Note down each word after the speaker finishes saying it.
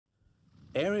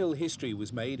Aerial history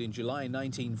was made in July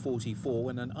 1944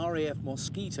 when an RAF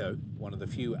Mosquito, one of the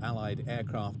few Allied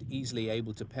aircraft easily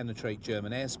able to penetrate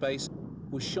German airspace,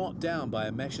 was shot down by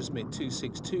a Messerschmitt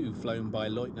 262 flown by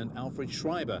Lieutenant Alfred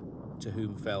Schreiber, to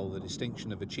whom fell the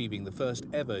distinction of achieving the first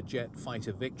ever jet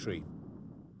fighter victory.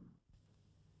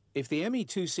 If the Me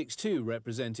 262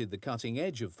 represented the cutting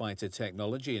edge of fighter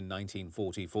technology in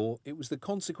 1944, it was the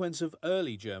consequence of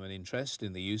early German interest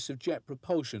in the use of jet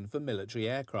propulsion for military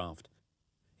aircraft.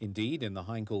 Indeed, in the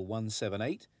Heinkel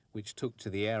 178, which took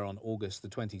to the air on August the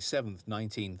 27th,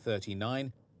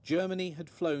 1939, Germany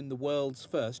had flown the world's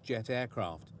first jet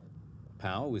aircraft.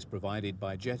 Power was provided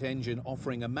by a jet engine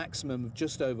offering a maximum of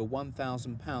just over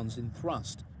 1,000 pounds in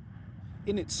thrust.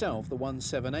 In itself, the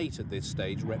 178 at this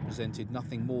stage represented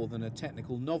nothing more than a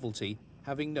technical novelty,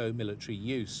 having no military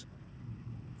use.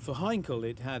 For Heinkel,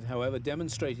 it had, however,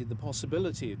 demonstrated the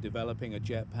possibility of developing a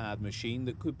jet-powered machine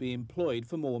that could be employed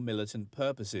for more militant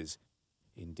purposes.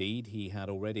 Indeed, he had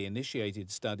already initiated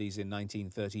studies in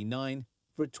 1939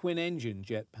 for a twin-engine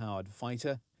jet-powered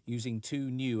fighter using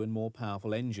two new and more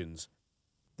powerful engines.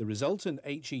 The resultant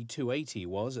He 280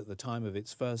 was, at the time of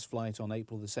its first flight on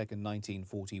April 2,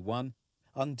 1941,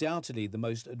 undoubtedly the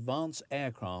most advanced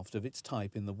aircraft of its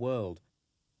type in the world.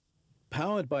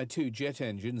 Powered by two jet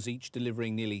engines, each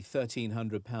delivering nearly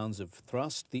 1,300 pounds of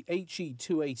thrust, the He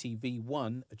 280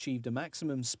 V1 achieved a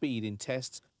maximum speed in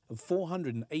tests of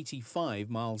 485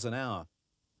 miles an hour.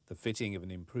 The fitting of an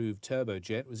improved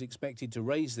turbojet was expected to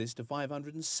raise this to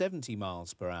 570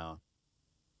 miles per hour.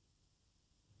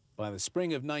 By the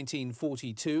spring of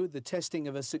 1942, the testing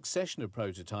of a succession of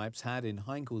prototypes had, in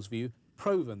Heinkel's view,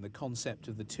 proven the concept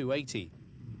of the 280.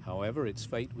 However, its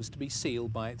fate was to be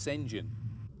sealed by its engine.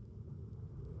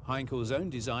 Heinkel's own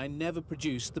design never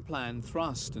produced the planned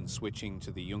thrust, and switching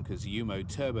to the Junkers U-mode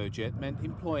turbojet meant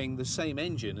employing the same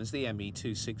engine as the Me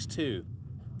 262.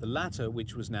 The latter,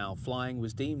 which was now flying,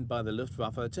 was deemed by the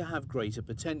Luftwaffe to have greater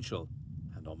potential,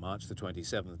 and on March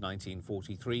 27,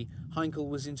 1943, Heinkel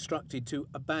was instructed to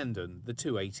abandon the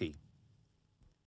 280.